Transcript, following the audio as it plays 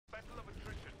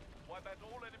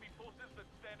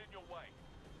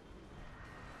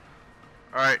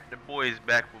Alright, the boys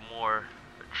back with more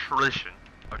attrition.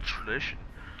 Attrition.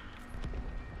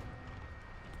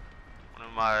 One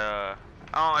of my,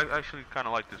 I actually kind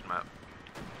of like this map.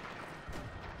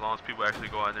 As long as people actually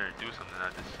go out there and do something, I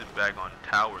just sit back on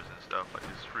towers and stuff, like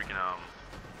this freaking,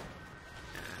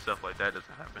 and stuff like that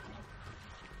doesn't happen.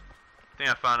 I think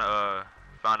I found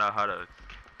out how to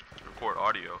record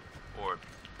audio, or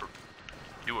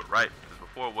do it right, because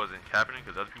before it wasn't happening,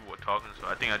 because other people were talking, so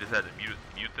I think I just had to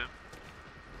mute them.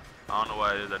 I don't know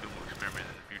why it is. I do more experiment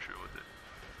in the future with it.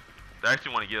 I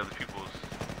actually want to get other people's.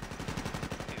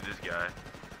 This guy,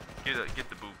 get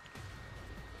the boot.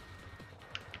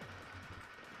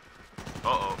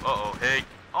 Uh oh, hey,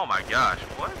 oh my gosh,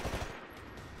 what?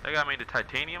 That guy made the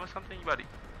titanium or something? You about to?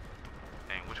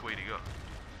 Dang, which way to go?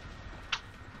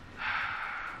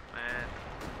 Man,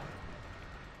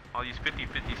 all these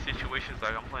 50-50 situations,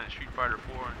 like I'm playing Street Fighter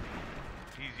 4 and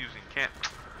he's using camp.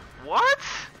 What?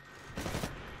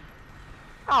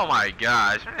 Oh my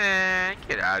gosh, man,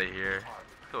 get out of here.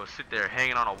 Go sit there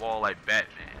hanging on a wall like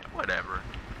Batman. Whatever.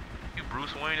 You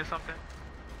Bruce Wayne or something?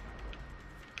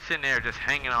 Sitting there just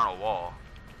hanging on a wall.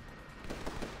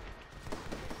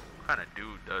 What kind of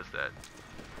dude does that?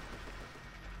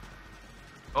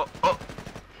 Oh!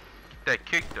 That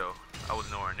kick though. I was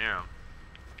nowhere near him.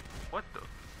 What the?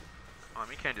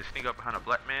 You can't just sneak up behind a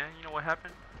black man. You know what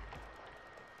happened?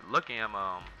 Lucky I'm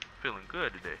feeling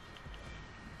good today.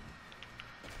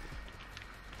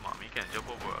 Come on, you can't jump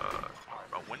over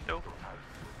a window.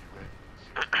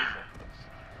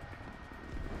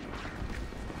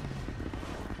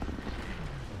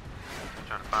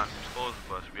 Trying to find some explosive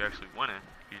busts. We actually winning.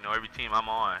 You know, every team I'm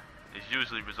on, it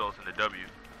usually results in a W.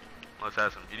 Unless I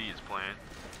have some idiots playing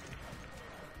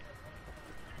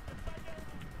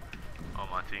on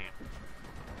my team.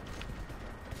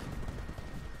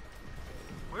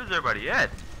 Where's everybody at?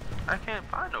 I can't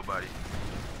find nobody.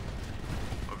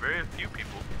 Or very few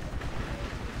people.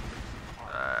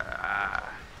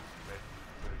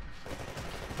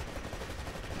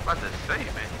 About to say,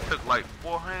 man, he took like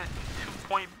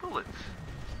 402-point bullets.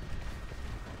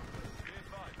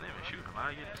 Didn't even shoot him. How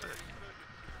you get this?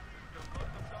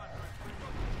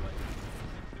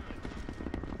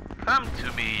 Come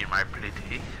to me, my pretty.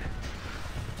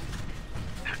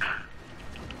 Let's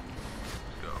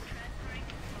go.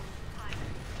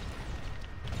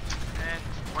 And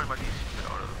worry about these stupid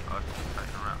auto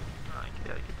Titan around.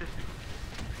 Yeah, get this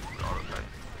dude. Auto Titan.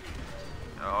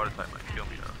 Yeah, auto Titan might kill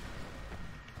me though.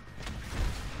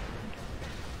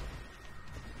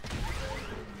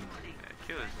 Yeah,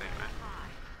 kill this thing, man.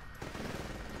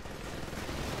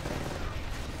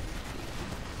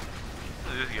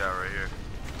 Look at this guy right here.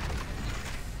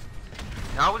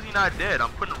 How is he not dead?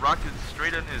 I'm putting rockets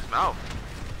straight in his mouth.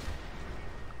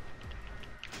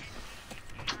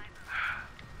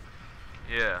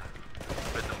 Yeah,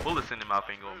 but the bullets in the mouth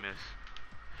ain't gonna miss.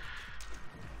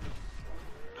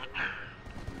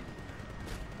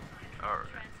 Alright.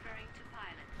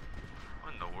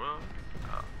 What in the world?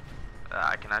 Oh.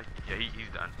 Yeah, he's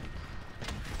done.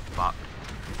 Bop.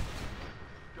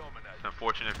 It's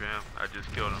unfortunate for him. I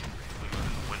just killed him when he was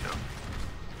in the window.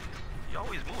 You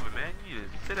always moving, man. You need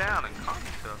to sit down and calm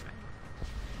yourself, man.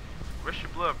 Rest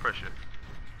your blood pressure.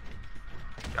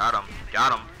 Got him.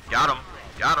 Got him. Got him.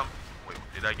 Got him. Wait,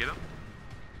 did I get him?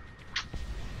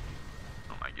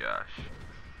 Oh my gosh.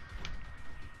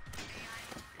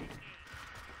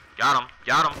 Got him.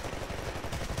 Got him.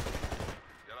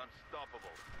 You're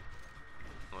unstoppable.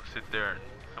 Well, sit there and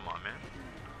come on, man.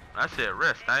 I said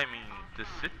rest. I didn't mean just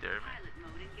sit there, man.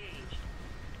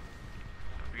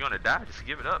 If you're gonna die, just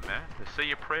give it up, man. Just say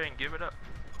your prayer and give it up.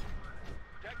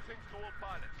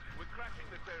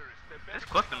 This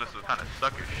cluster missile kind of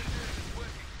suckers.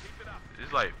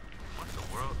 It's like, what the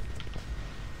world?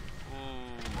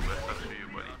 Ooh, that sucks for you,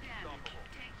 buddy.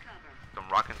 Some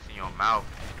rockets in your mouth.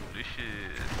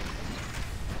 Delicious.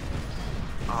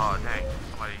 Oh, dang.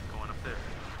 Somebody going up there.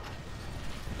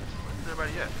 Where's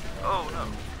everybody at? Oh, no.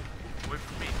 Wait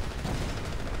for me.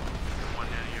 One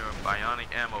in your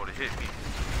bionic ammo to hit me.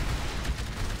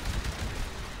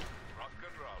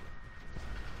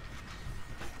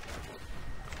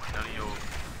 None of your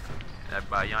that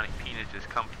bionic penis just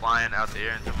come flying out the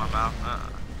air into my mouth.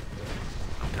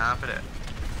 No time for that.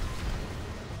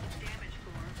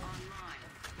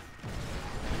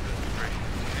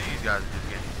 These guys are just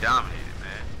getting dominated,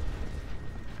 man.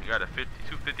 We got a 50,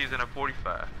 250s and a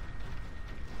 45.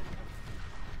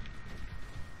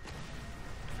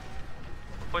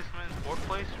 What placement? Fourth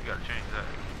place? We gotta change that.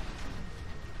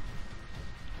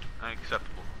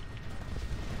 Unacceptable.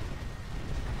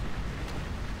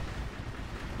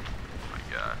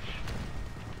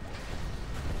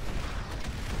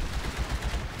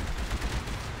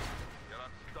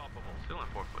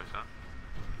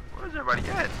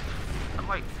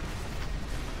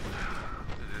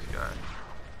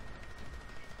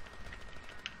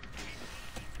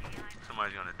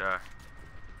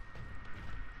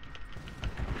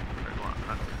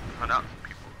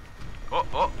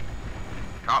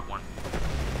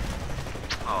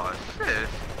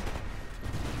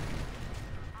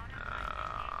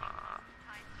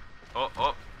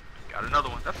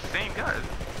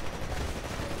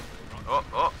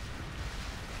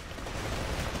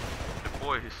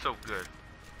 good.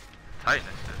 Titan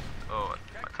assist. Oh,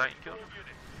 my Titan killed him.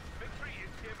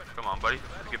 Come on, buddy.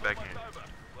 Let's get back in.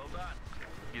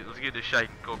 Let's get this Shite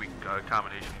and Kobe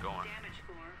combination going.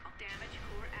 Damage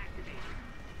core activated.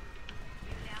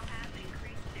 You now have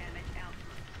increased damage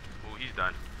output. Oh, he's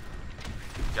done.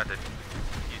 Got that.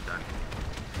 He's done.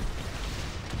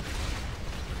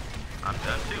 I'm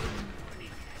done too.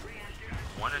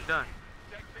 One and done.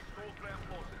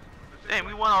 Damn,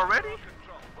 we won already?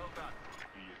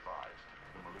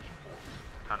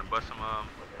 Time to bust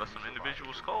some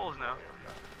individual skulls now.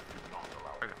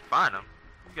 I can find them.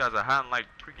 You guys are hiding like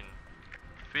freaking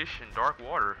fish in dark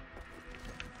water.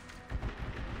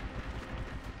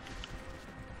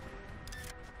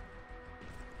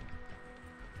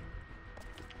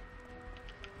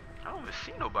 I don't even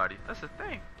see nobody. That's the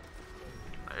thing.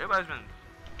 Like, everybody's been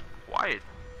quiet.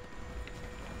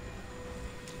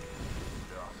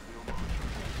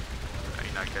 No,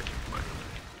 you're not catching anybody.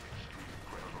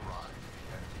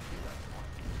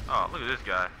 Oh, look at this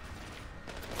guy.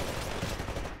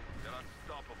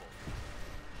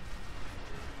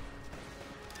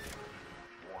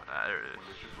 Ah, there it is.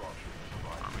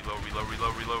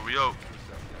 Reload.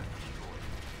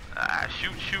 Ah,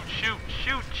 shoot.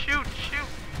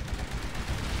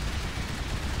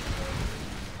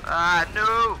 Ah,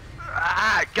 no.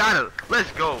 Ah, got it.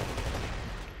 Let's go.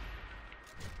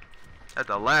 At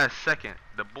the last second,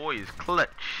 the boy is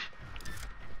clutch.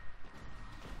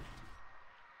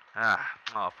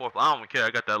 Fourth. I don't even care.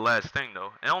 I got that last thing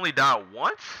though. It only died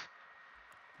once.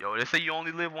 Yo, they say you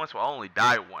only live once. Well, I only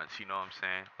die once. You know what I'm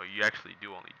saying? But you actually do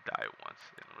only die once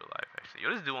in real life. Actually, yo,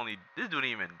 this dude didn't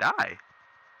even die.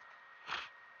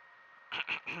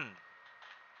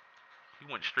 He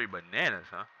went straight bananas,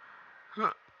 huh?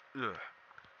 Ugh.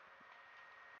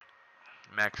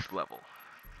 Max level.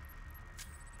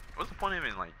 What's the point of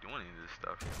even like doing any of this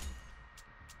stuff?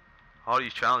 All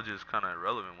these challenges kind of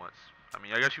irrelevant once. I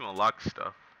mean, I guess you unlock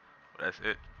stuff, but that's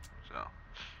it. So.